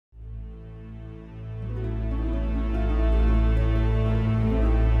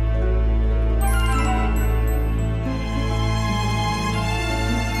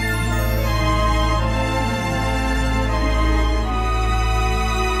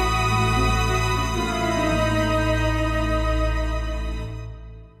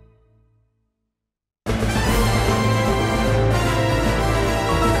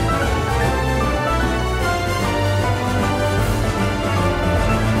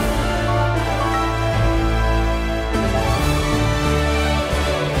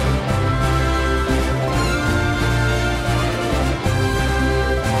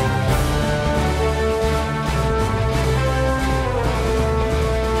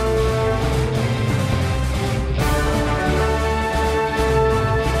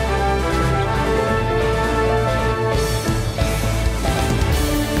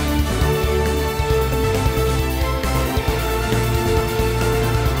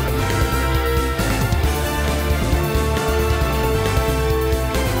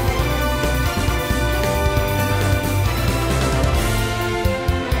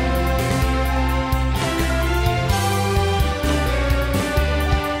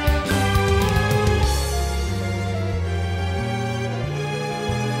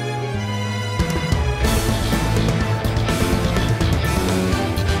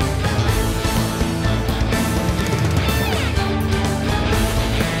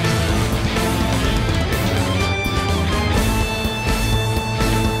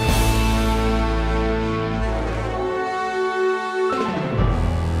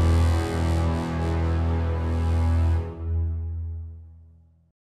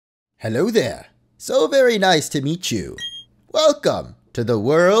Hello there. So very nice to meet you. Welcome to the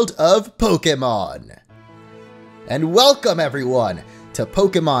world of Pokemon. And welcome everyone to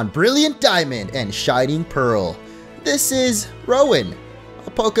Pokemon Brilliant Diamond and Shining Pearl. This is Rowan,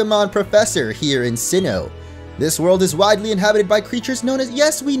 a Pokemon professor here in Sinnoh. This world is widely inhabited by creatures known as—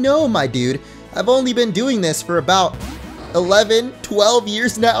 yes, we know, my dude. I've only been doing this for about 11, 12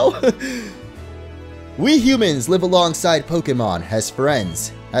 years now. We humans live alongside Pokemon as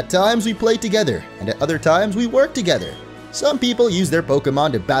friends. At times we play together, and at other times we work together. Some people use their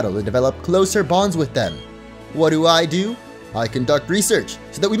Pokemon to battle and develop closer bonds with them. What do? I conduct research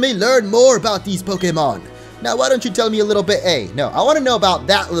so that we may learn more about these Pokemon. Now why don't you tell me a little bit— hey, no, I want to know about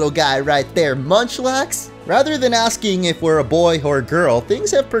that little guy right there, Munchlax. Rather than asking if we're a boy or a girl,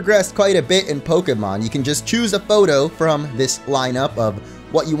 things have progressed quite a bit in Pokemon. You can just choose a photo from this lineup of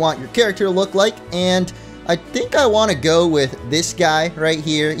what you want your character to look like, and I think I want to go with this guy right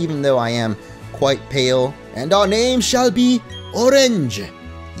here, even though I am quite pale. And our name shall be Orange.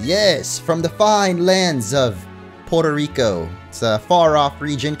 Yes, from the fine lands of Puerto Rico. It's a far-off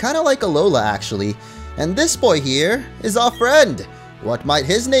region, kind of like Alola actually. And this boy here is our friend. What might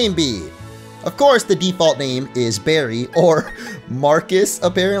his name be? Of course, the default name is Barry, or Marcus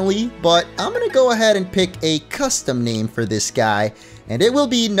apparently, but I'm gonna go ahead and pick a custom name for this guy, and it will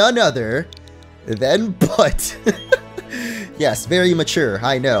be none other than Butt. Yes, very mature,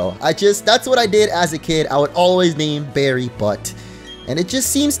 I know. That's what I did as a kid. I would always name Barry Butt. And it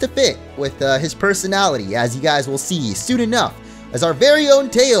just seems to fit with his personality, as you guys will see soon enough, as our very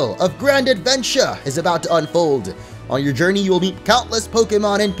own tale of grand adventure is about to unfold. On your journey, you will meet countless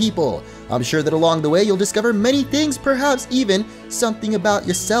Pokemon and people. I'm sure that along the way, you'll discover many things, perhaps even something about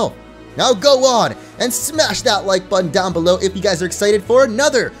yourself. Now go on and smash that like button down below if you guys are excited for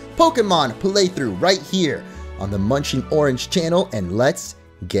another Pokemon playthrough right here on the MunchingOrange channel, and let's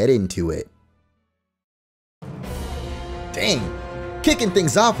get into it. Dang, kicking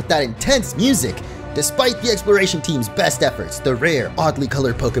things off with that intense music. Despite the exploration team's best efforts, the rare, oddly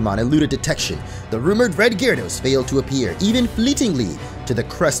colored Pokemon eluded detection. The rumored red Gyarados failed to appear, even fleetingly, to the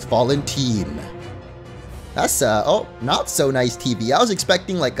crestfallen team. That's oh, not so nice TV. I was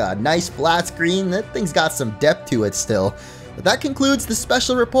expecting like a nice flat screen. That thing's got some depth to it still. But that concludes the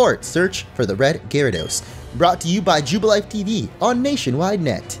special report, Search for the Red Gyarados, brought to you by Jubilife TV on Nationwide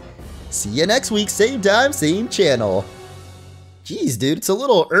Net. See you next week, same time, same channel. Jeez, dude, it's a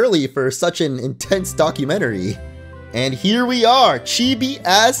little early for such an intense documentary. And here we are, chibi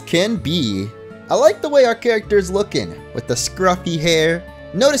as can be. I like the way our character's looking, with the scruffy hair,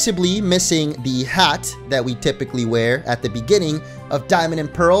 noticeably missing the hat that we typically wear at the beginning of Diamond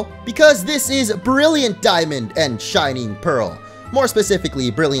and Pearl, because this is Brilliant Diamond and Shining Pearl. More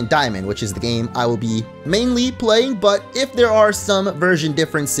specifically, Brilliant Diamond, which is the game I will be mainly playing, but if there are some version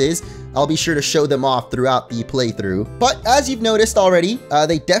differences, I'll be sure to show them off throughout the playthrough. But as you've noticed already,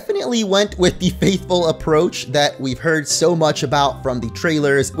 they definitely went with the faithful approach that we've heard so much about from the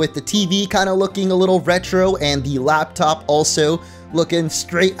trailers, with the TV kind of looking a little retro and the laptop also looking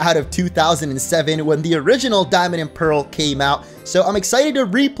straight out of 2007 when the original Diamond and Pearl came out. So I'm excited to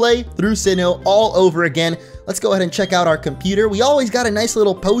replay through Sinnoh all over again. Let's go ahead and check out our computer. We always got a nice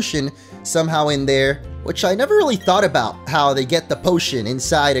little potion somehow in there, which I never really thought about how they get the potion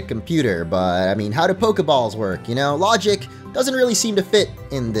inside a computer, but I mean, how do Pokeballs work? You know, logic doesn't really seem to fit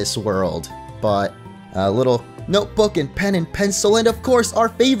in this world. But a little notebook and pen and pencil, and of course our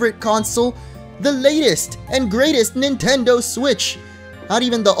favorite console, the latest and greatest Nintendo Switch. Not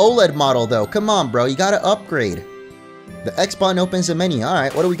even the OLED model though. Come on, bro, you gotta upgrade. The X button opens a menu.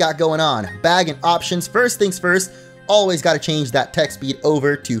 Alright, what do we got going on? Bag and options. First things first, always gotta change that text speed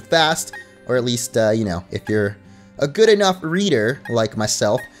over to fast. Or at least, you know, if you're a good enough reader like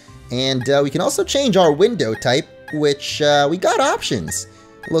myself. And we can also change our window type, which we got options.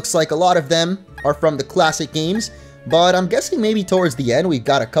 Looks like a lot of them are from the classic games, but I'm guessing maybe towards the end we've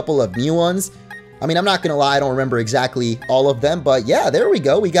got a couple of new ones. I mean, I'm not gonna lie, I don't remember exactly all of them, but yeah, there we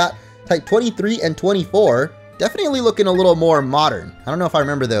go. We got type 23 and 24. Definitely looking a little more modern. I don't know if I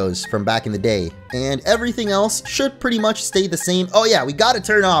remember those from back in the day. And everything else should pretty much stay the same. Oh yeah, we gotta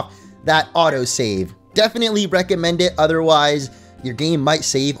turn off that autosave. Definitely recommend it, otherwise your game might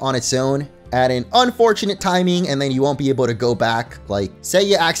save on its own at an unfortunate timing, and then you won't be able to go back. Like, say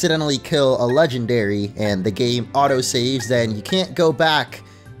you accidentally kill a legendary and the game autosaves, then you can't go back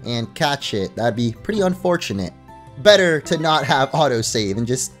and catch it. That'd be pretty unfortunate. Better to not have autosave and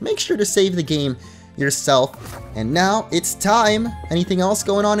just make sure to save the game yourself. And now it's time. Anything else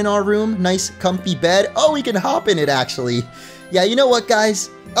going on in our room? Nice comfy bed. Oh, we can hop in it actually. Yeah, you know what guys?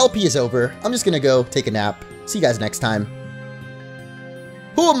 LP is over. I'm just gonna go take a nap. See you guys next time.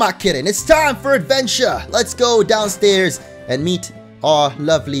 Who am I kidding? It's time for adventure! Let's go downstairs and meet our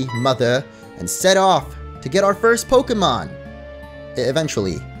lovely mother and set off to get our first Pokemon.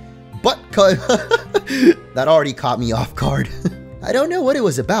 Eventually. But that already caught me off guard. I don't know what it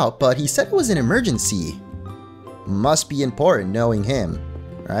was about, but he said it was an emergency. Must be important knowing him,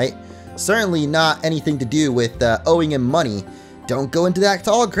 right? Certainly not anything to do with owing him money. Don't go into that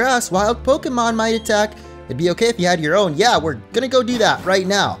tall grass, wild Pokemon might attack. It'd be okay if you had your own. Yeah, we're gonna go do that right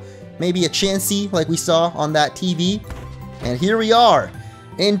now. Maybe a Chansey like we saw on that TV. And here we are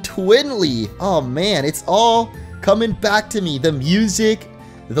in Twinley. Oh man, it's all coming back to me. The music,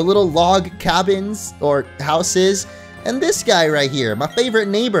 the little log cabins or houses, and this guy right here, my favorite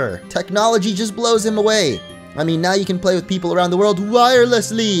neighbor. Technology just blows him away. I mean, now you can play with people around the world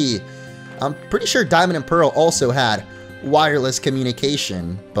wirelessly. I'm pretty sure Diamond and Pearl also had wireless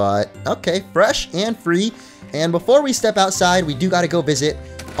communication, but okay, fresh and free. And before we step outside, we do gotta go visit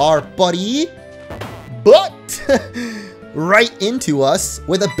our buddy, but right into us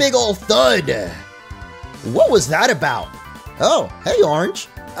with a big old thud. What was that about? Oh, hey Orange,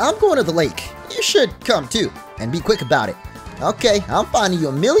 I'm going to the lake. You should come too, and be quick about it. Okay, I'm finding you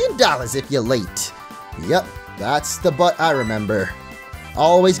 $1 million if you're late. Yep, that's the butt I remember.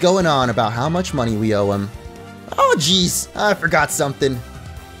 Always going on about how much money we owe him. Oh geez, I forgot something.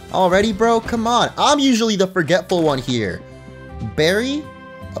 Already, bro? Come on. I'm usually the forgetful one here. Barry?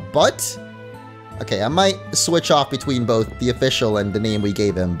 A butt? Okay, I might switch off between both the official and the name we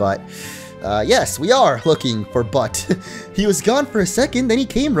gave him, but yes, we are looking for Butt. He was gone for a second, then he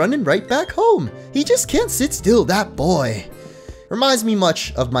came running right back home. He just can't sit still, that boy. Reminds me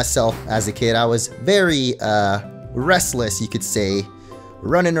much of myself as a kid. I was very restless, you could say.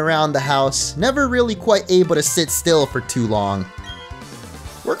 Running around the house, never really quite able to sit still for too long.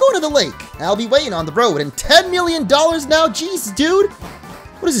 We're going to the lake. I'll be waiting on the road, and $10 million now? Jeez, dude.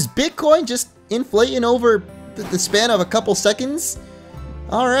 What is this, Bitcoin just inflating over the span of a couple seconds?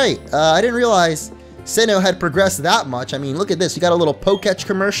 Alright, I didn't realize Sinnoh had progressed that much. I mean, look at this. We got a little Poketch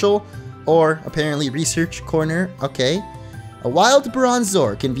commercial, or apparently research corner. Okay. A wild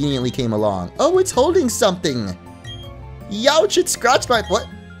Bronzor conveniently came along. Oh, it's holding something. Youch, it scratched my... What?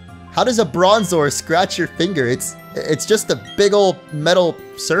 How does a Bronzor scratch your finger? It's just a big old metal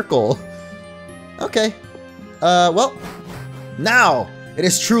circle. Okay. Well, now it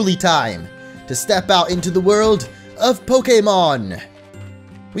is truly time to step out into the world of Pokémon.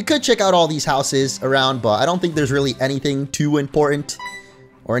 We could check out all these houses around, but I don't think there's really anything too important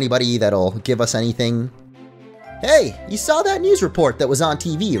or anybody that'll give us anything. Hey, you saw that news report that was on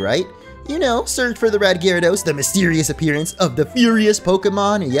TV, right? You know, search for the red Gyarados, the mysterious appearance of the furious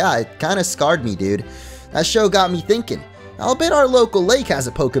Pokemon. Yeah, it kind of scarred me, dude. That show got me thinking. I'll bet our local lake has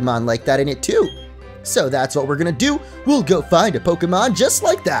a Pokemon like that in it too. So that's what we're gonna do. We'll go find a Pokemon just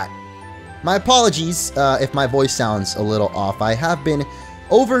like that. My apologies if my voice sounds a little off. I have been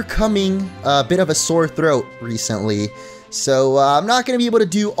overcoming a bit of a sore throat recently. So I'm not going to be able to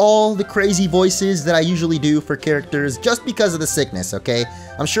do all the crazy voices that I usually do for characters just because of the sickness, okay?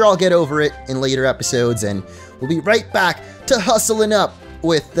 I'm sure I'll get over it in later episodes, and we'll be right back to hustling up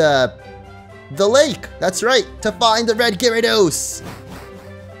with the lake. That's right, to find the red Gyarados.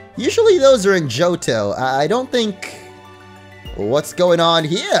 Usually those are in Johto. I don't think... What's going on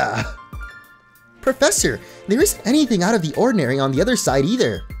here? Professor, there isn't anything out of the ordinary on the other side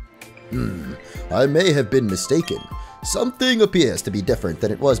either. I may have been mistaken. Something appears to be different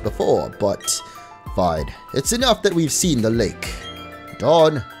than it was before, but fine. It's enough that we've seen the lake.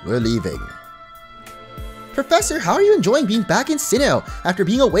 Dawn, we're leaving. Professor, how are you enjoying being back in Sinnoh after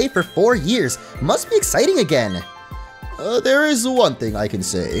being away for 4 years? Must be exciting again. There is one thing I can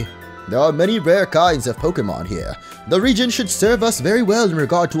say. There are many rare kinds of Pokemon here. The region should serve us very well in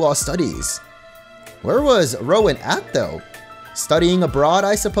regard to our studies. Where was Rowan at, though? Studying abroad,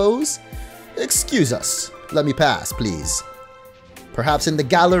 I suppose? Excuse us. Let me pass, please. Perhaps in the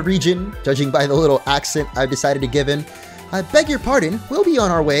Galar region, judging by the little accent I've decided to give him. I beg your pardon, we'll be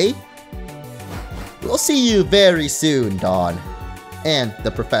on our way. We'll see you very soon, Dawn. And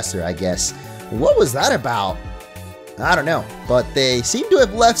the professor, I guess. What was that about? I don't know, but they seem to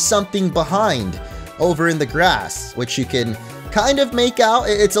have left something behind over in the grass, which you can kind of make out.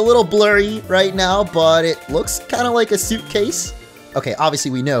 It's a little blurry right now, but it looks kind of like a suitcase. Okay,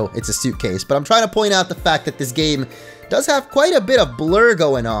 obviously we know it's a suitcase, but I'm trying to point out the fact that this game does have quite a bit of blur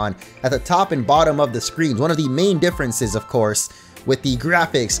going on at the top and bottom of the screens. One of the main differences, of course, with the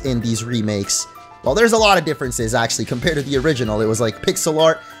graphics in these remakes. Well, there's a lot of differences, actually, compared to the original. It was like pixel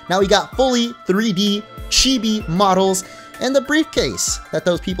art. Now we got fully 3D CHIBI models and the briefcase that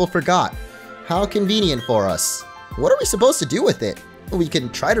those people forgot. How convenient for us. What are we supposed to do with it? we can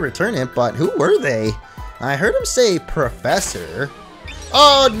try to return it, but who were they? I heard him say Professor.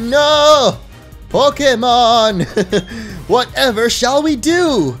 Oh no! Pokemon! Whatever shall we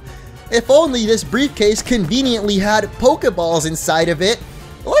do? If only this briefcase conveniently had Pokeballs inside of it.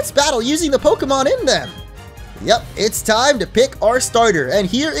 Let's battle using the Pokemon in them. Yep, it's time to pick our starter. And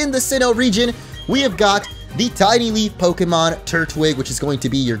here in the Sinnoh region, we have got the Tiny Leaf Pokemon Turtwig, which is going to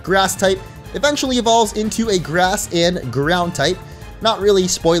be your grass type. Eventually evolves into a grass and ground type. Not really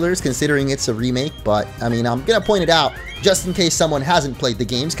spoilers considering it's a remake, but I mean, I'm gonna point it out just in case someone hasn't played the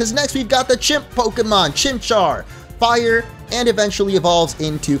games, because next we've got the Chimp Pokemon, Chimchar, Fire, and eventually evolves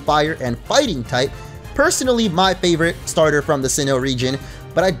into Fire and Fighting type. Personally, my favorite starter from the Sinnoh region,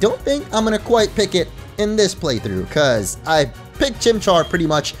 but I don't think I'm gonna quite pick it in this playthrough, because I pick Chimchar pretty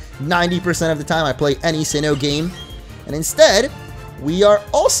much 90% of the time I play any Sinnoh game, and instead, we are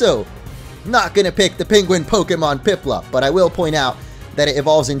also not gonna pick the Penguin Pokemon Piplup, but I will point out that it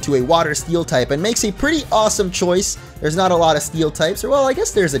evolves into a Water Steel type and makes a pretty awesome choice. There's not a lot of Steel types, or well, I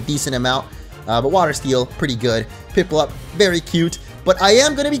guess there's a decent amount, but Water Steel, pretty good. Piplup, very cute, but I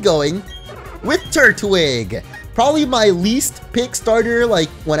am gonna be going with Turtwig. Probably my least pick starter, like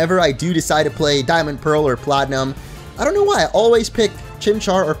whenever I do decide to play Diamond Pearl or Platinum. I don't know why, I always pick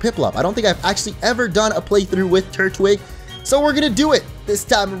Chimchar or Piplup. I don't think I've actually ever done a playthrough with Turtwig, so we're gonna do it this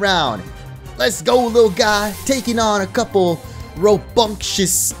time around. Let's go, little guy, taking on a couple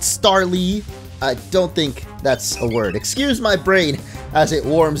Robunctious Starly. I don't think that's a word. Excuse my brain as it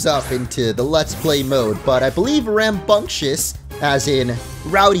warms up into the Let's Play mode, but I believe Rambunctious, as in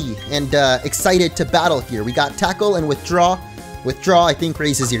rowdy and excited to battle here. We got Tackle and Withdraw. Withdraw, I think,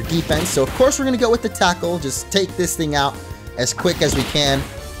 raises your defense, so of course we're going to go with the Tackle. Just take this thing out as quick as we can.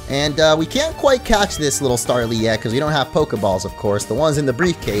 And we can't quite catch this little Starly yet because we don't have Pokeballs, of course. The ones in the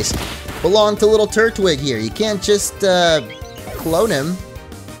briefcase belong to little Turtwig here. You can't just clone him.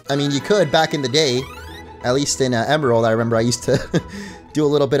 I mean, you could back in the day. At least in Emerald, I remember I used to do a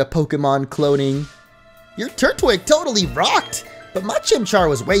little bit of Pokemon cloning. Your Turtwig totally rocked, but my Chimchar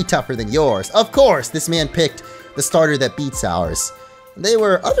was way tougher than yours. Of course, this man picked the starter that beats ours. They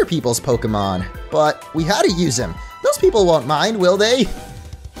were other people's Pokemon, but we had to use them. Those people won't mind, will they?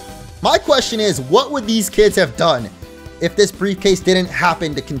 My question is, what would these kids have done if this briefcase didn't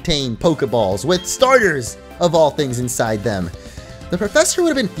happen to contain Pokeballs with starters of all things inside them? The professor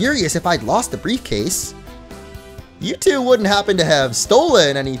would have been furious if I'd lost the briefcase. You two wouldn't happen to have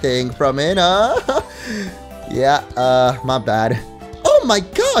stolen anything from it, huh? Yeah, my bad. Oh my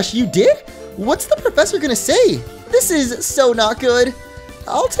gosh, you did? What's the professor gonna say? This is so not good.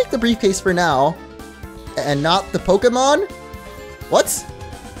 I'll take the briefcase for now. And not the Pokemon? What?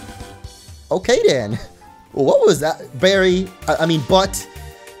 Okay then. What was that? But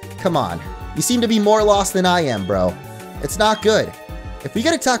come on. You seem to be more lost than I am, bro. It's not good. If we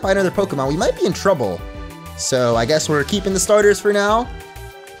get attacked by another Pokemon, we might be in trouble. So I guess we're keeping the starters for now.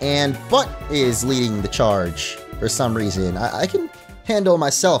 And Butt is leading the charge for some reason. I can handle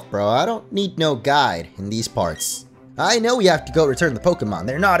myself, bro. I don't need no guide in these parts. I know we have to go return the Pokemon.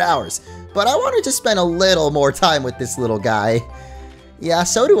 They're not ours. But I wanted to spend a little more time with this little guy. Yeah,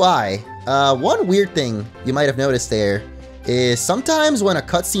 so do I. One weird thing you might have noticed there is sometimes when a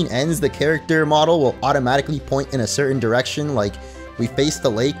cutscene ends, the character model will automatically point in a certain direction, like we face the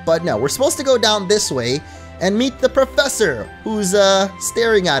lake, but no, we're supposed to go down this way and meet the professor, who's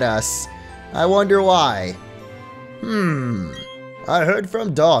staring at us. I wonder why. I heard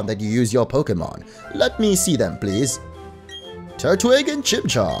from Dawn that you use your Pokemon. Let me see them, please. Turtwig and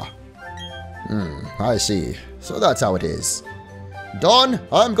Chimchar. I see. So that's how it is. Dawn,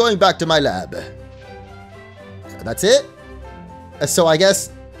 I'm going back to my lab. That's it? So I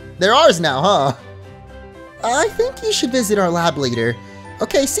guess they're ours now, huh? I think you should visit our lab later.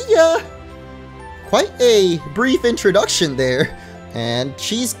 Okay, see ya! Quite a brief introduction there, and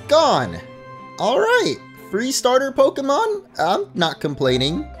she's gone. Alright, free starter Pokemon? I'm not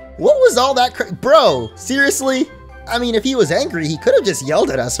complaining. What was all that bro, seriously? I mean, if he was angry, he could have just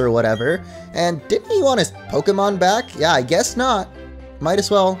yelled at us or whatever. And didn't he want his Pokemon back? Yeah, I guess not. Might as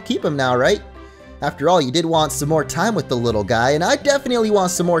well keep him now, right? After all, you did want some more time with the little guy, and I definitely want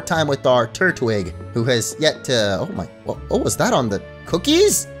some more time with our Turtwig, who has yet to... Oh my... What was that on the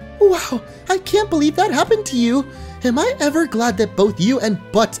cookies? Wow, I can't believe that happened to you. Am I ever glad that both you and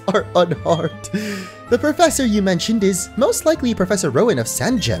Butt are unharmed. The professor you mentioned is most likely Professor Rowan of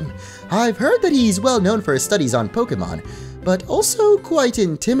Sandgem. I've heard that he's well known for his studies on Pokemon, but also quite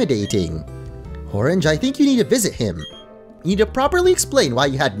intimidating. Orange, I think you need to visit him. You need to properly explain why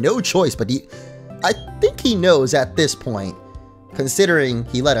you had no choice, but I think he knows at this point, considering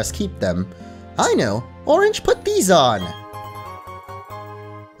he let us keep them. I know. Orange, put these on.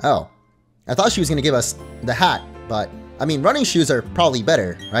 Oh, I thought she was gonna give us the hat, but I mean, running shoes are probably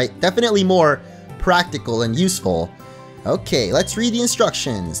better, right? Definitely more practical and useful. Okay, let's read the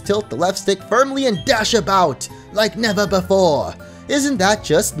instructions. Tilt the left stick firmly and dash about like never before. Isn't that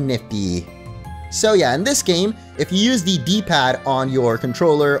just nifty? So yeah, in this game, if you use the D-pad on your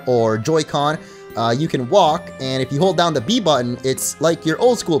controller or Joy-Con, you can walk, and if you hold down the B button, it's like your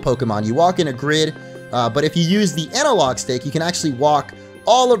old school Pokemon. You walk in a grid, but if you use the analog stick, you can actually walk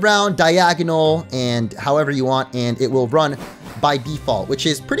all around diagonal and however you want, and it will run by default, which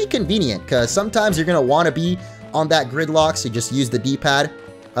is pretty convenient because sometimes you're going to want to be on that grid lock, so just use the D-pad.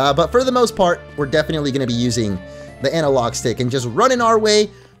 But for the most part, we're definitely going to be using the analog stick and just running our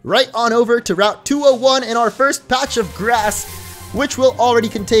way right on over to Route 201 in our first patch of grass, which will already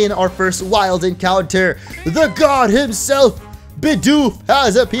contain our first wild encounter. The god himself, Bidoof,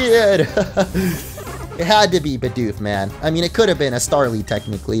 has appeared. It had to be Bidoof, man. I mean, it could have been a Starly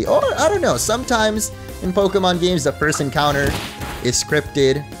technically, or I don't know. Sometimes in Pokemon games, the first encounter is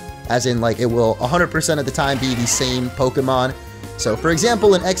scripted, as in like it will 100% of the time be the same Pokemon. So for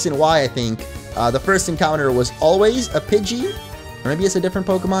example, in X and Y, I think the first encounter was always a Pidgey, or maybe it's a different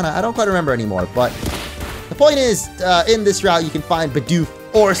Pokemon. I don't quite remember anymore, but the point is, in this route, you can find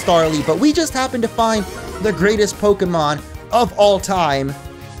Bidoof or Starly, but we just happen to find the greatest Pokemon of all time,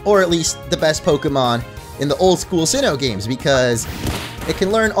 or at least the best Pokemon in the old school Sinnoh games, because it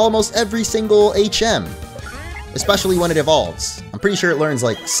can learn almost every single HM, especially when it evolves. I'm pretty sure it learns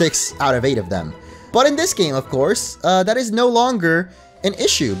like 6 out of 8 of them. But in this game, of course, that is no longer an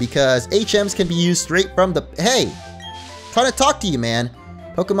issue, because HMs can be used straight from the... Hey! Trying to talk to you, man.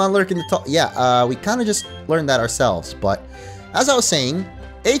 Pokemon lurk in the top. Yeah, we kind of just learned that ourselves. But as I was saying,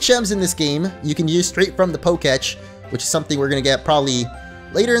 HMs in this game you can use straight from the Pokétch, which is something we're going to get probably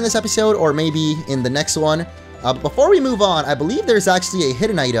later in this episode or maybe in the next one. But before we move on, I believe there's actually a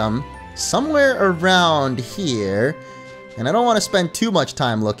hidden item somewhere around here. And I don't want to spend too much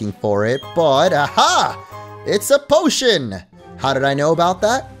time looking for it, but aha! It's a potion! How did I know about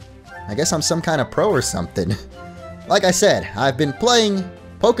that? I guess I'm some kind of pro or something. Like I said, I've been playing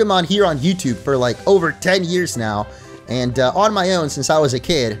Pokemon here on YouTube for like over 10 years now, and on my own since I was a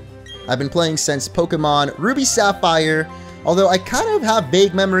kid. I've been playing since Pokemon Ruby Sapphire, although I kind of have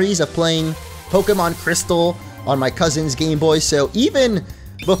vague memories of playing Pokemon Crystal on my cousin's Game Boy, so even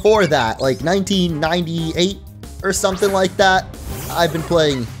before that, like 1998 or something like that, I've been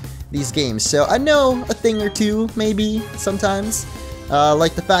playing these games, so I know a thing or two, maybe, sometimes.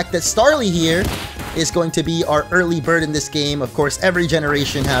 Like the fact that Starly here is going to be our early bird in this game. Of course, every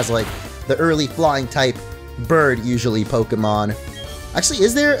generation has like the early flying type bird, usually Pokemon. Actually,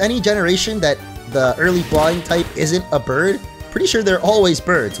 is there any generation that the early flying type isn't a bird? Pretty sure they're always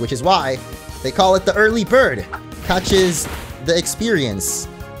birds, which is why they call it the early bird. Catches the experience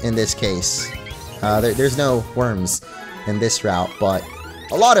in this case. There's no worms in this route, but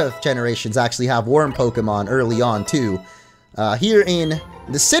a lot of generations actually have worm Pokemon early on too. Here in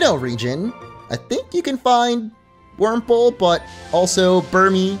the Sinnoh region, I think you can find Wurmple, but also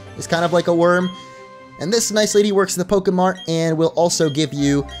Burmy is kind of like a worm. And this nice lady works at the Pokemart and will also give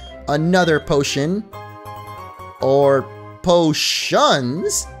you another potion. Or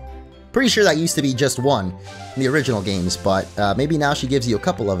potions? Pretty sure that used to be just one in the original games, but maybe now she gives you a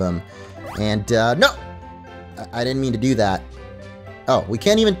couple of them. And no! I didn't mean to do that. Oh, we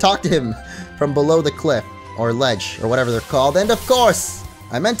can't even talk to him from below the cliff, or ledge, or whatever they're called. And of course,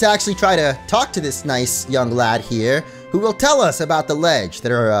 I meant to actually try to talk to this nice young lad here, who will tell us about the ledge.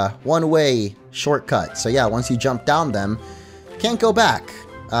 They're a one-way shortcut. So yeah, once you jump down them, can't go back.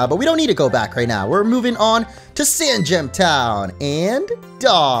 But we don't need to go back right now. We're moving on to Sandgem Town and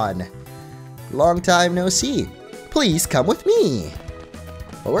Dawn. Long time no see. Please come with me.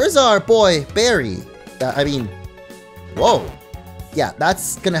 But where's our boy, Barry? I mean, whoa. Yeah,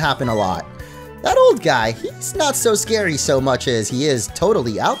 that's gonna happen a lot. That old guy, he's not so scary so much as he is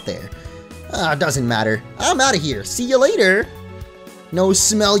totally out there. Doesn't matter. I'm out of here. See you later. No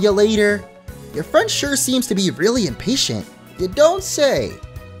smell you later. Your friend sure seems to be really impatient. You don't say.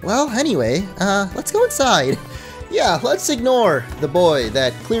 Well, anyway, let's go inside. Yeah, let's ignore the boy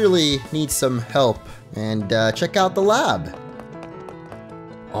that clearly needs some help and check out the lab.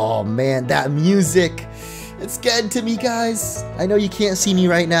 Oh man, that music. It's getting to me, guys. I know you can't see me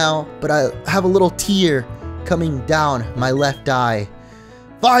right now, but I have a little tear coming down my left eye.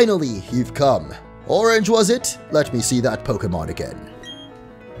 Finally, you've come. Orange, was it? Let me see that Pokemon again.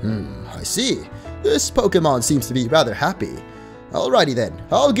 I see. This Pokemon seems to be rather happy. Alrighty then,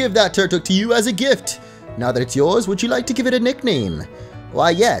 I'll give that Turtok to you as a gift. Now that it's yours, would you like to give it a nickname? Why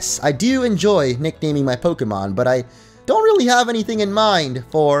yes, I do enjoy nicknaming my Pokemon, but I don't really have anything in mind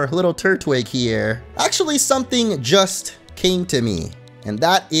for little Turtwig here. Actually, something just came to me, and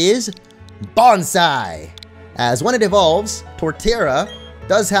that is bonsai. As when it evolves, Torterra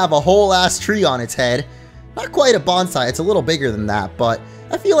does have a whole ass tree on its head. Not quite a bonsai, it's a little bigger than that, but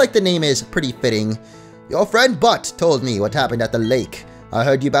I feel like the name is pretty fitting. Your friend Butt told me what happened at the lake. I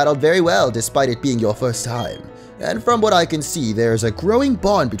heard you battled very well despite it being your first time. And from what I can see, there's a growing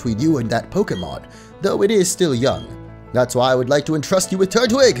bond between you and that Pokemon, though it is still young. That's why I would like to entrust you with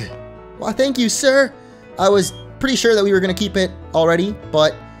Turtwig. Why, thank you, sir. I was pretty sure that we were going to keep it already,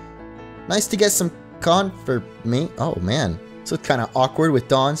 but nice to get some confirmation. Oh, man. So it's kind of awkward with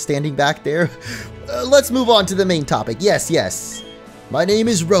Dawn standing back there. Let's move on to the main topic. Yes. My name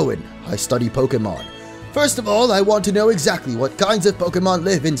is Rowan. I study Pokemon. First of all, I want to know exactly what kinds of Pokemon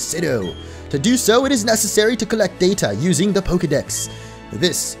live in Sinnoh. To do so, it is necessary to collect data using the Pokédex.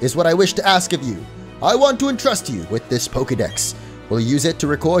 This is what I wish to ask of you. I want to entrust you with this Pokédex. Will you use it to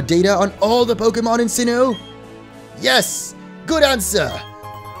record data on all the Pokemon in Sinnoh? Yes! Good answer!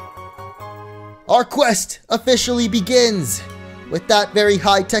 Our quest officially begins! With that very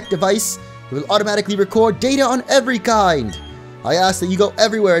high-tech device, it will automatically record data on every kind. I ask that you go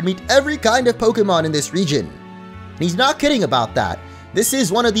everywhere and meet every kind of Pokemon in this region. And he's not kidding about that. This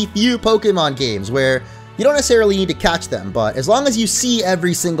is one of the few Pokemon games where you don't necessarily need to catch them, but as long as you see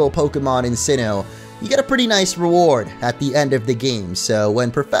every single Pokemon in Sinnoh, you get a pretty nice reward at the end of the game. So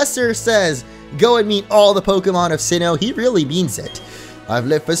when Professor says, go and meet all the Pokemon of Sinnoh, he really means it. I've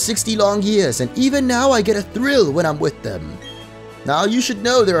lived for 60 long years, and even now I get a thrill when I'm with them. Now you should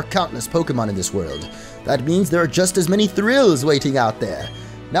know there are countless Pokemon in this world. That means there are just as many thrills waiting out there.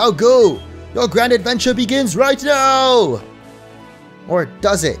 Now go! Your grand adventure begins right now! Or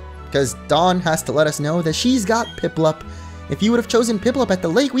does it? Because Dawn has to let us know that she's got Piplup. If you would have chosen Piplup at the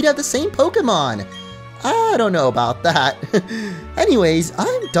lake, we'd have the same Pokemon. I don't know about that. Anyways,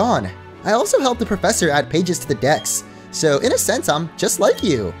 I'm Dawn. I also helped the professor add pages to the Dex. So in a sense, I'm just like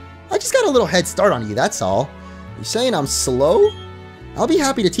you. I just got a little head start on you, that's all. You saying I'm slow? I'll be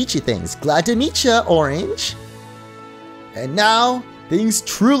happy to teach you things. Glad to meet ya, Orange. And now, things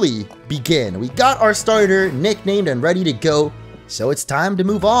truly begin. We got our starter nicknamed and ready to go. So it's time to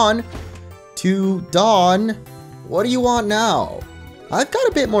move on to Dawn. What do you want now? I've got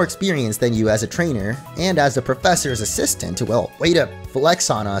a bit more experience than you as a trainer and as the professor's assistant. Well, way to flex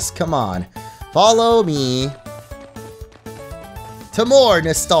on us. Come on. Follow me to more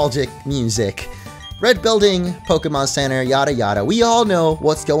nostalgic music. Red building, Pokemon Center, yada yada. We all know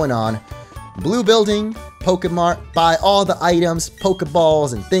what's going on. Blue building, Pokemart, buy all the items,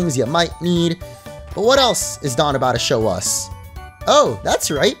 Pokeballs, and things you might need. But what else is Dawn about to show us? Oh,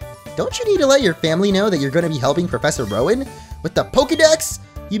 that's right. Don't you need to let your family know that you're going to be helping Professor Rowan with the Pokédex?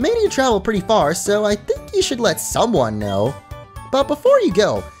 You may need to travel pretty far, so I think you should let someone know. But before you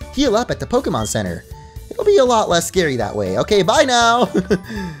go, heal up at the Pokemon Center. It'll be a lot less scary that way. Okay, bye now!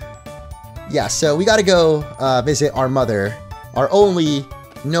 Yeah, so we gotta go visit our mother, our only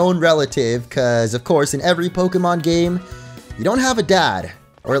known relative, because of course in every Pokemon game, you don't have a dad.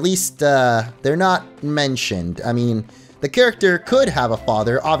 Or at least, they're not mentioned. I mean, the character could have a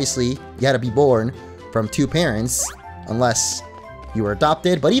father. Obviously, you had to be born from two parents, unless you were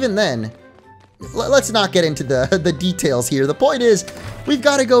adopted. But even then, let's not get into the details here. The point is, we've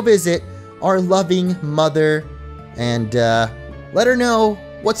got to go visit our loving mother and let her know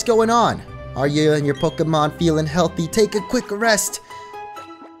what's going on. Are you and your Pokemon feeling healthy? Take a quick rest.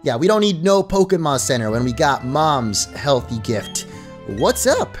 Yeah, we don't need no Pokemon Center when we got Mom's healthy gift. What's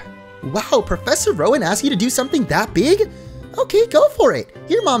up? Wow, Professor Rowan asked you to do something that big? Okay, go for it.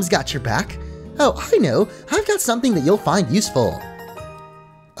 Your mom's got your back. Oh, I know. I've got something that you'll find useful.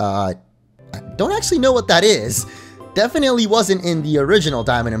 I don't actually know what that is. Definitely wasn't in the original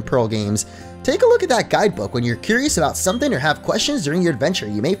Diamond and Pearl games. Take a look at that guidebook. When you're curious about something or have questions during your adventure,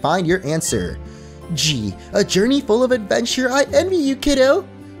 you may find your answer. Gee, a journey full of adventure. I envy you, kiddo.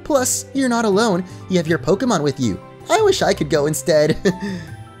 Plus, you're not alone. You have your Pokemon with you. I wish I could go instead.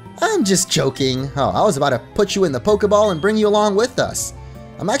 I'm just joking. Oh, I was about to put you in the Pokeball and bring you along with us.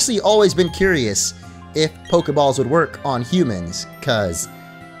 I'm actually always been curious if Pokeballs would work on humans, cause,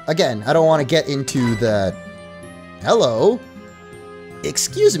 again, I don't want to get into the... Hello?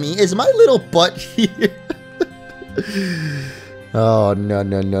 Excuse me, is my little butt here? Oh,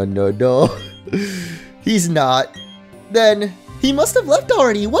 no. He's not. Then, he must have left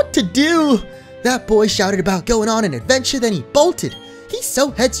already. What to do? That boy shouted about going on an adventure, then he bolted. He's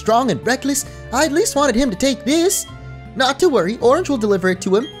so headstrong and reckless, I at least wanted him to take this. Not to worry, Orange will deliver it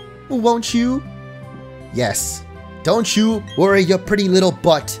to him. Won't you? Yes. Don't you worry your pretty little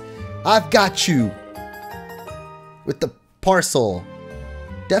butt. I've got you. with the parcel.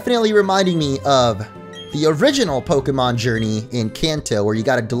 Definitely reminding me of the original Pokemon journey in Kanto, where you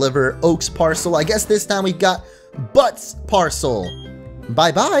gotta deliver Oak's parcel. I guess this time we've got Butt's parcel.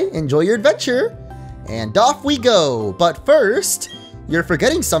 Bye-bye, enjoy your adventure. And off we go. But first, you're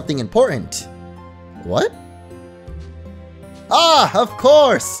forgetting something important. What? Ah, of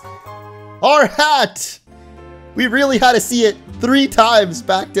course! Our hat! We really had to see it 3 times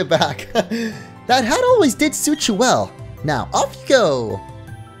back to back. That hat always did suit you well. Now, off you go!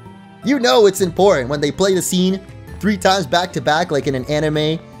 You know it's important when they play the scene 3 times back to back like in an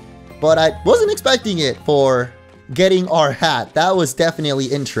anime, but I wasn't expecting it for getting our hat. That was definitely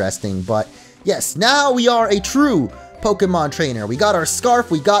interesting, but yes, now we are a true Pokemon trainer. We got our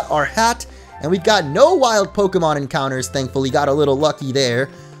scarf, we got our hat, and we've got no wild Pokemon encounters, thankfully. Got a little lucky there.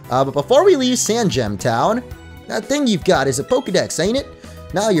 But before we leave Sandgem Town, that thing you've got is a Pokedex, ain't it?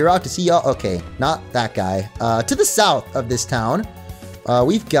 Now you're out to see y'all. Okay, not that guy. To the south of this town,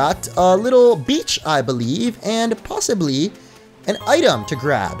 we've got a little beach, I believe, and possibly an item to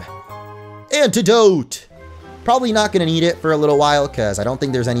grab. Antidote! Probably not going to need it for a little while, because I don't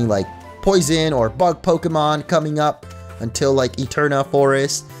think there's any, like, poison or bug Pokemon coming up until, like, Eterna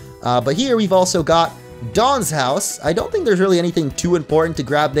Forest. But here we've also got Dawn's house. I don't think there's really anything too important to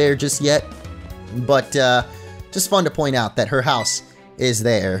grab there just yet, but just fun to point out that her house is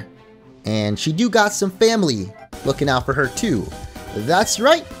there, and she do got some family looking out for her too. That's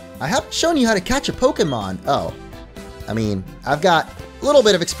right, I haven't shown you how to catch a Pokemon. Oh, I mean, I've got a little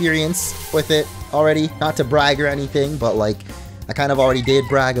bit of experience with it already, not to brag or anything, but like, I kind of already did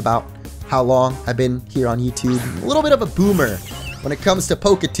brag about how long I've been here on YouTube. A little bit of a boomer when it comes to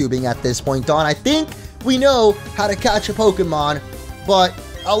Poketubing at this point, Dawn. I think we know how to catch a Pokemon, but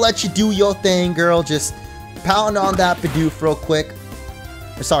I'll let you do your thing, girl. Just pound on that Bidoof real quick.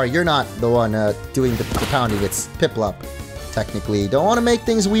 Sorry, you're not the one doing the pounding. It's Piplup, technically. Don't want to make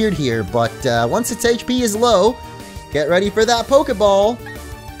things weird here, but once its HP is low, get ready for that Pokeball.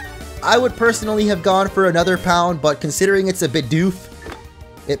 I would personally have gone for another pound, but considering it's a Bidoof,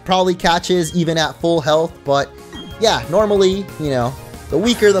 it probably catches even at full health. But yeah, normally, you know, the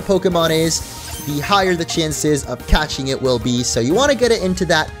weaker the Pokemon is, the higher the chances of catching it will be. So you want to get it into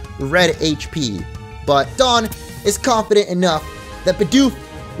that red HP. But Dawn is confident enough that Bidoof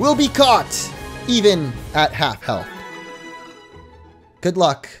will be caught, even at half health. Good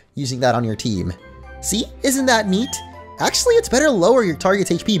luck using that on your team. See, isn't that neat? Actually, it's better to lower your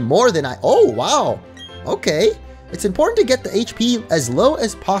target's HP more than oh, wow. Okay. It's important to get the HP as low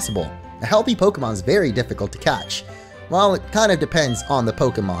as possible. A healthy Pokemon is very difficult to catch. Well, it kind of depends on the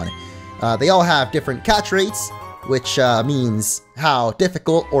Pokemon. They all have different catch rates, which means how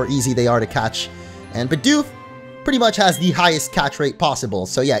difficult or easy they are to catch. And Bidoof pretty much has the highest catch rate possible.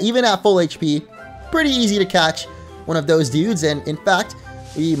 So yeah, even at full HP, pretty easy to catch one of those dudes. And in fact,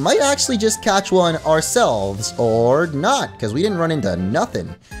 we might actually just catch one ourselves, or not, because we didn't run into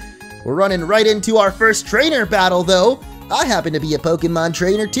nothing. We're running right into our first trainer battle, though. I happen to be a Pokemon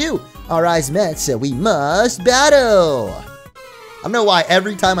trainer, too. Our eyes met, so we must battle. I don't know why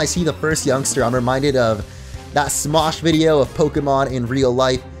every time I see the first youngster, I'm reminded of that Smosh video of Pokemon in real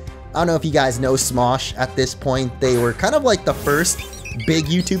life. I don't know if you guys know Smosh at this point. They were kind of like the first big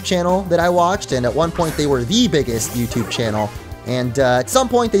YouTube channel that I watched, and at one point they were the biggest YouTube channel. And at some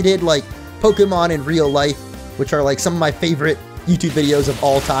point they did like Pokemon in real life, which are like some of my favorite YouTube videos of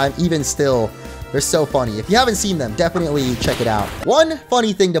all time. Even still, they're so funny. If you haven't seen them, definitely check it out. One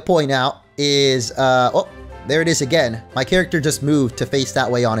funny thing to point out is, oh, there it is again. My character just moved to face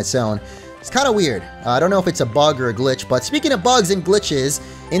that way on its own. It's kind of weird. I don't know if it's a bug or a glitch, but speaking of bugs and glitches,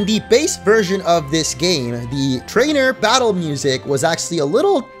 in the base version of this game, the trainer battle music was actually a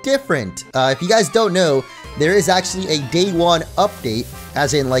little different. If you guys don't know, there is actually a day one update,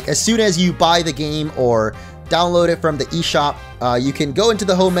 as in like as soon as you buy the game or download it from the eShop, you can go into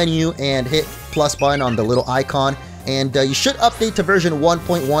the home menu and hit plus button on the little icon, and you should update to version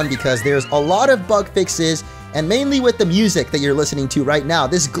 1.1 because there's a lot of bug fixes, and mainly with the music that you're listening to right now.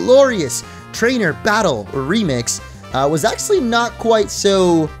 This glorious trainer battle remix was actually not quite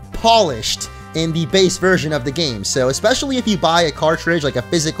so polished in the base version of the game. So especially if you buy a cartridge, like a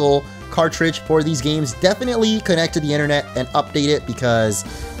physical cartridge for these games, definitely connect to the internet and update it, because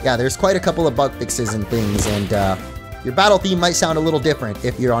yeah, there's quite a couple of bug fixes and things, and your battle theme might sound a little different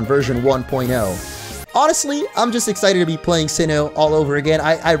if you're on version 1.0. Honestly, I'm just excited to be playing Sinnoh all over again.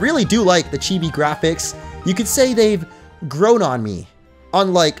 I really do like the chibi graphics. You could say they've grown on me,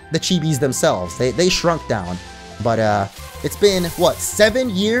 unlike the chibis themselves. They shrunk down. But it's been, what, 7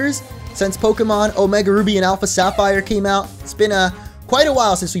 years since Pokemon Omega Ruby and Alpha Sapphire came out? It's been quite a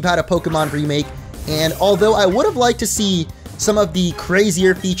while since we've had a Pokemon remake, And although I would have liked to see some of the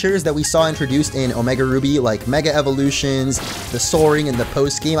crazier features that we saw introduced in Omega Ruby, like Mega Evolutions, the soaring, and the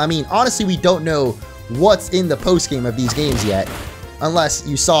post-game, I mean, honestly, we don't know what's in the post-game of these games yet, unless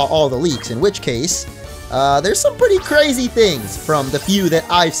you saw all the leaks, in which case, there's some pretty crazy things from the few that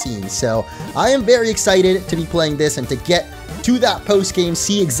I've seen. So I am very excited to be playing this and to get to that post-game,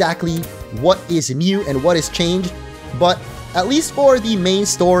 see exactly what is new and what has changed. But at least for the main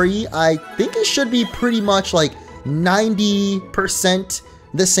story, I think it should be pretty much like 90%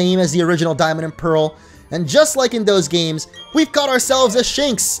 the same as the original Diamond and Pearl. And just like in those games, we've caught ourselves a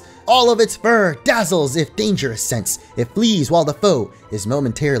Shinx. All of its fur dazzles if danger is sensed. It flees while the foe is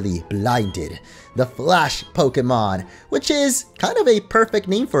momentarily blinded. The Flash Pokemon, which is kind of a perfect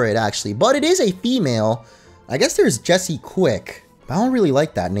name for it actually, but it is a female. I guess there's Jessie Quick, but I don't really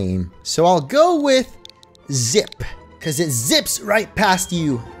like that name. So I'll go with Zip, because it zips right past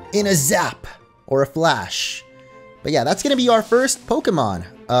you in a zap or a flash. But yeah, that's going to be our first Pokemon,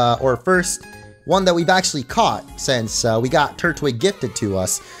 or first one that we've actually caught since we got Turtwig gifted to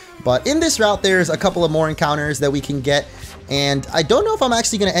us. But in this route, there's a couple of more encounters that we can get, and I don't know if I'm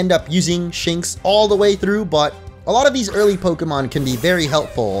actually going to end up using Shinx all the way through, but a lot of these early Pokemon can be very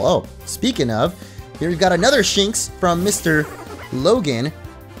helpful. Oh, speaking of, here we've got another Shinx from Mr. Logan,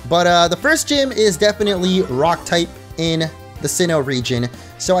 but the first gym is definitely Rock type in the Sinnoh region,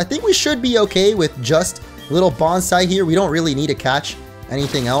 so I think we should be okay with just little Bonsai here. We don't really need to catch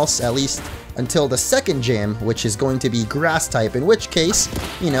anything else, at least until the second gym, which is going to be Grass type, in which case,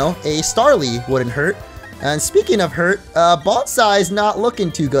 you know, a Starly wouldn't hurt. And speaking of hurt, Bonsai's not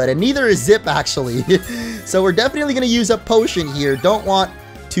looking too good, and neither is Zip actually. So we're definitely going to use a potion here. Don't want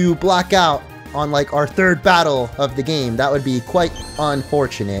to black out on like our third battle of the game. That would be quite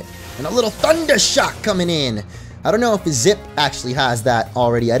unfortunate. And a little Thunder Shock coming in. I don't know if Zip actually has that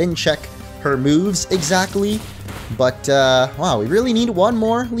already. I didn't check her moves exactly. But, wow, we really need one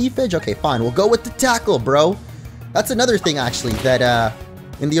more Leafage? Okay, fine. We'll go with the Tackle, bro. That's another thing, actually, that,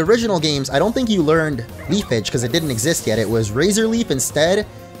 in the original games, I don't think you learned Leafage because it didn't exist yet. It was Razor Leaf instead,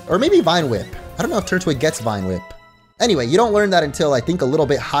 or maybe Vine Whip. I don't know if Turtwig gets Vine Whip. Anyway, you don't learn that until, I think, a little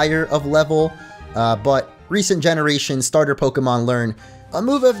bit higher of level, but recent generation starter Pokemon learn a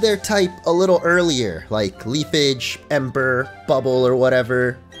move of their type a little earlier, like Leafage, Ember, Bubble, or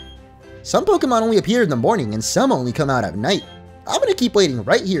whatever. Some Pokemon only appear in the morning, and some only come out at night. I'm gonna keep waiting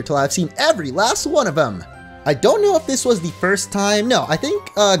right here till I've seen every last one of them. I don't know if this was the first time. No, I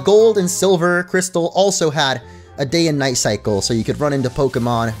think Gold and Silver Crystal also had a day and night cycle, so you could run into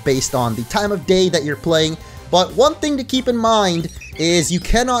Pokemon based on the time of day that you're playing. But one thing to keep in mind is you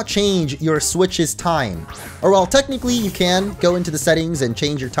cannot change your Switch's time. Or well, technically you can go into the settings and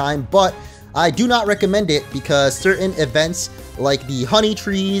change your time, but I do not recommend it because certain events like the Honey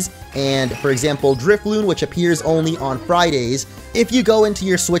Trees and, for example, Drifloon, which appears only on Fridays, if you go into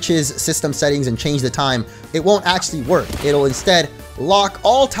your Switch's system settings and change the time, it won't actually work. It'll instead lock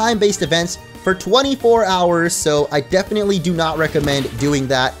all time-based events for 24 hours, so I definitely do not recommend doing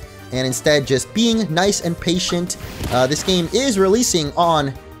that, and instead just being nice and patient. This game is releasing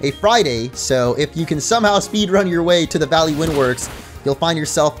on a Friday, so if you can somehow speedrun your way to the Valley Windworks, you'll find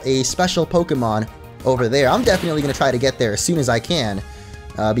yourself a special Pokemon over there. I'm definitely going to try to get there as soon as I can,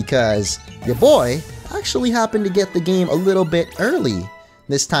 because your boy actually happened to get the game a little bit early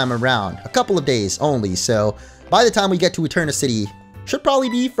this time around. A couple of days only, so by the time we get to Eterna City, should probably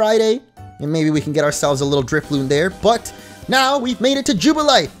be Friday, and maybe we can get ourselves a little Drifloon there. But now we've made it to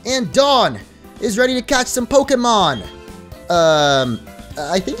Jubilife, and Dawn is ready to catch some Pokemon.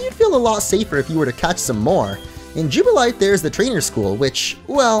 I think you'd feel a lot safer if you were to catch some more. In Jubilife, there's the trainer school, which,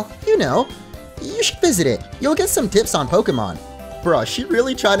 well, you know, you should visit it. You'll get some tips on Pokemon. Bruh, she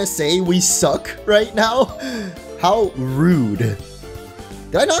really trying to say we suck right now? How rude.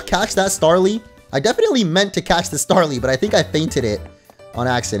 Did I not catch that Starly? I definitely meant to catch the Starly, but I think I fainted it on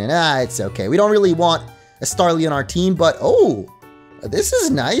accident. It's okay. We don't really want a Starly on our team, but oh, this is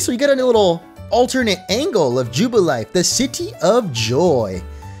nice. We get a little alternate angle of Jubilife, the City of Joy.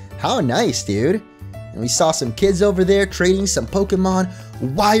 How nice, dude. And we saw some kids over there trading some Pokemon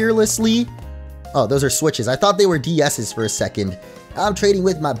wirelessly. Oh, those are Switches. I thought they were DS's for a second. I'm trading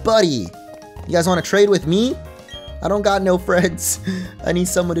with my buddy. You guys want to trade with me? I don't got no friends. I need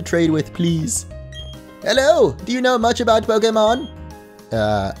someone to trade with, please. Hello, do you know much about Pokemon?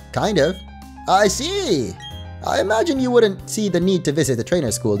 Kind of. I see. I imagine you wouldn't see the need to visit the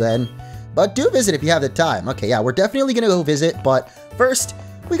trainer school then. But do visit if you have the time. Okay, yeah, we're definitely gonna go visit, but first,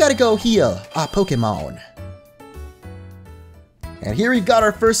 we gotta go heal our Pokemon. And here we've got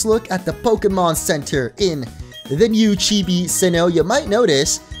our first look at the Pokemon Center in the new Chibi Sinnoh. You might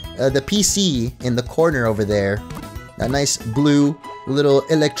notice the PC in the corner over there. That nice blue little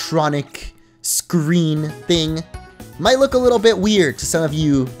electronic screen thing. Might look a little bit weird to some of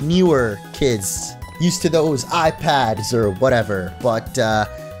you newer kids used to those iPads or whatever, but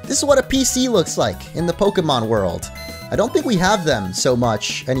this is what a PC looks like in the Pokemon world. I don't think we have them so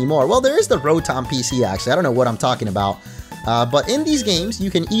much anymore. Well, there is the Rotom PC actually. I don't know what I'm talking about. But in these games, you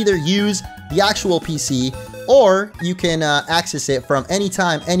can either use the actual PC or you can access it from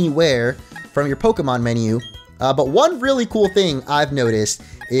anytime, anywhere from your Pokemon menu. But one really cool thing I've noticed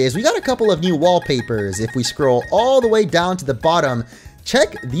is we got a couple of new wallpapers. If we scroll all the way down to the bottom,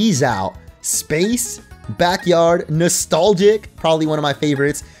 check these out. Space, Backyard, Nostalgic, probably one of my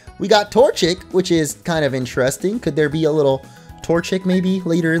favorites. We got Torchic, which is kind of interesting. Could there be a little Torchic maybe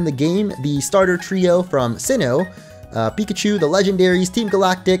later in the game? The starter trio from Sinnoh, Pikachu, the Legendaries, Team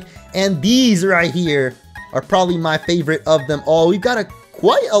Galactic, and these right here are probably my favorite of them all. We've got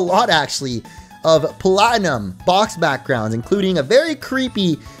quite a lot actually of Platinum box backgrounds, including a very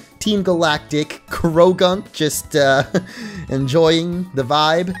creepy Team Galactic Krogunk, just enjoying the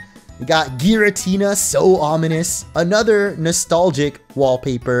vibe. We got Giratina, so ominous. Another nostalgic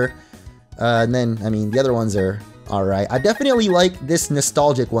wallpaper. And then, I mean, the other ones are alright. I definitely like this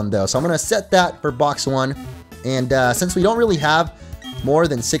nostalgic one though, so I'm going to set that for box 1. And since we don't really have more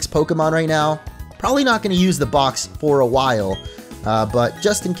than 6 Pokemon right now, probably not going to use the box for a while. But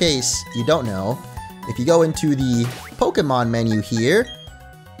just in case you don't know, if you go into the Pokemon menu here,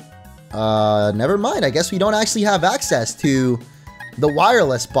 never mind, I guess we don't actually have access to the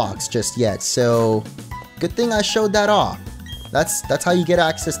wireless box just yet, so good thing I showed that off. That's how you get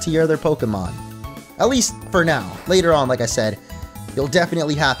access to your other Pokemon. At least for now. Later on, like I said, you'll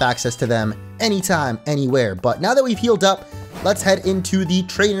definitely have access to them anytime, anywhere. But now that we've healed up, let's head into the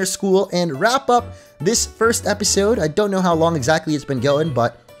trainer school and wrap up this first episode. I don't know how long exactly it's been going,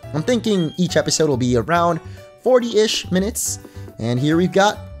 but I'm thinking each episode will be around 40-ish minutes. And here we've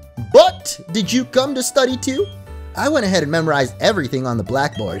got, but did you come to study too? I went ahead and memorized everything on the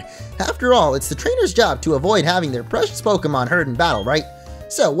blackboard. After all, it's the trainer's job to avoid having their precious Pokemon hurt in battle, right?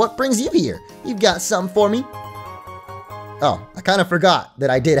 So what brings you here? You've got something for me? Oh, I kind of forgot that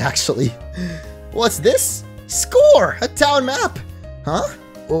I did actually. What's this? Score! A town map! Huh?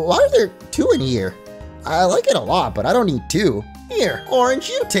 Well, why are there 2 in here? I like it a lot, but I don't need 2. Here, Orange,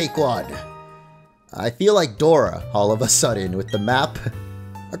 you take one. I feel like Dora all of a sudden with the map.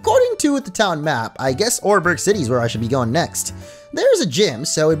 According to the town map, I guess Oreburgh City is where I should be going next. There's a gym,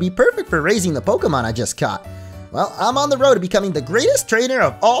 so it'd be perfect for raising the Pokemon I just caught. Well, I'm on the road to becoming the greatest trainer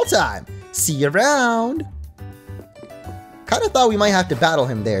of all time. See you around. Kind of thought we might have to battle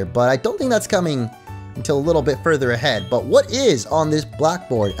him there, but I don't think that's coming until a little bit further ahead. But what is on this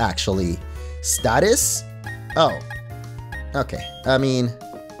blackboard actually? Status? Oh. Okay, I mean,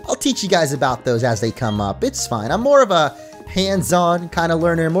 I'll teach you guys about those as they come up. It's fine. I'm more of a hands-on kind of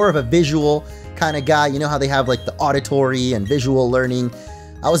learner, more of a visual kind of guy. You know how they have like the auditory and visual learning?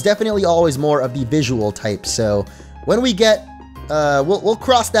 I was definitely always more of the visual type, so when we get, we'll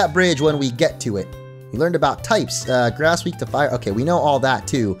cross that bridge when we get to it. We learned about types, grass weak to fire. Okay, we know all that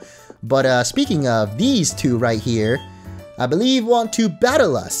too. But speaking of, these two right here, I believe want to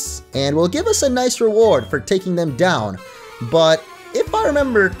battle us, and will give us a nice reward for taking them down. But if I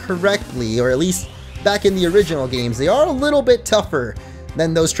remember correctly, or at least back in the original games, they are a little bit tougher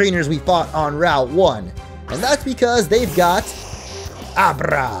than those trainers we fought on Route 1. And that's because they've got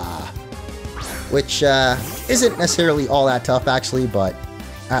Abra, which isn't necessarily all that tough actually, but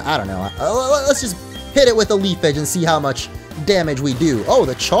I don't know. Let's just hit it with a Leaf Edge and see how much damage we do. Oh,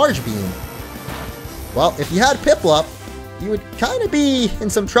 the Charge Beam. Well, if you had Piplup, you would kind of be in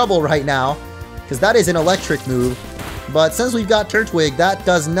some trouble right now, because that is an electric move. But since we've got Turtwig, that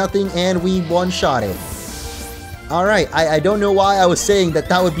does nothing, and we one-shot it. Alright, I don't know why I was saying that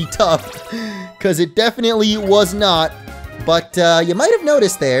that would be tough, because it definitely was not. But you might have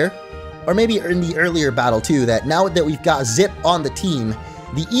noticed there, or maybe in the earlier battle too, that now that we've got Zip on the team,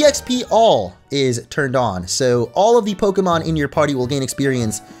 the EXP All is turned on. So all of the Pokemon in your party will gain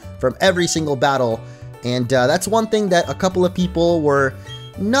experience from every single battle. And that's one thing that a couple of people were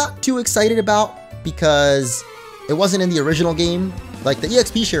not too excited about, because it wasn't in the original game. Like, the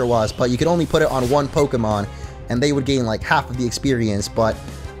EXP share was, but you could only put it on one Pokemon, and they would gain like half of the experience. But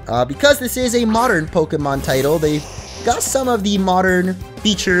because this is a modern Pokemon title, they've got some of the modern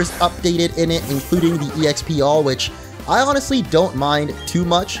features updated in it, including the EXP All, which I honestly don't mind too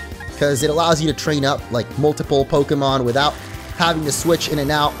much, because it allows you to train up like multiple Pokemon without having to switch in and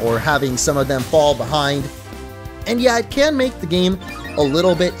out or having some of them fall behind. And yeah, it can make the game a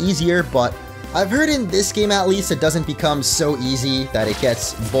little bit easier, but I've heard in this game at least it doesn't become so easy that it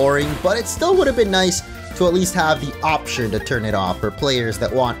gets boring, but it still would have been nice to at least have the option to turn it off for players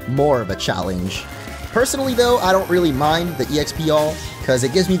that want more of a challenge. Personally though, I don't really mind the EXP all, because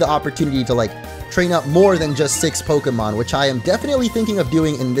it gives me the opportunity to like train up more than just 6 Pokemon, which I am definitely thinking of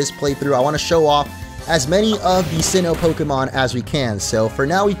doing in this playthrough. I want to show off as many of the Sinnoh Pokemon as we can. So for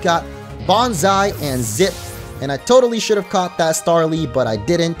now we've got Bonsai and Zip, and I totally should have caught that Starly, but I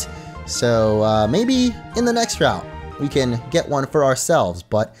didn't. So maybe in the next route we can get one for ourselves,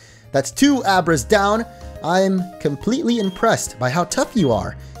 but that's 2 Abras down. I'm completely impressed by how tough you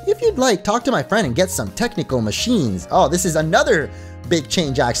are. If you'd like, talk to my friend and get some technical machines. Oh, this is another big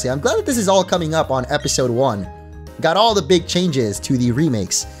change actually. I'm glad that this is all coming up on episode 1. Got all the big changes to the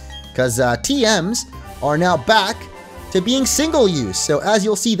remakes, because TMs are now back to being single use. So as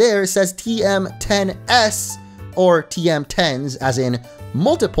you'll see there, it says TM10S or TM10s, as in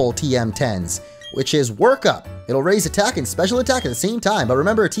multiple TM10s, which is work up. It'll raise attack and special attack at the same time. But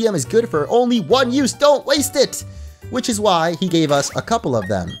remember, TM is good for only 1 use. Don't waste it! Which is why he gave us a couple of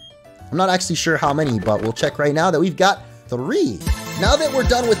them. I'm not actually sure how many, but we'll check right now that we've got 3. Now that we're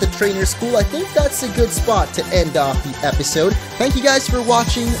done with the trainer school, I think that's a good spot to end off the episode. Thank you guys for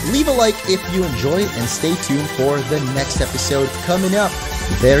watching. Leave a like if you enjoyed, and stay tuned for the next episode coming up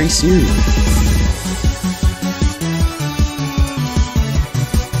very soon.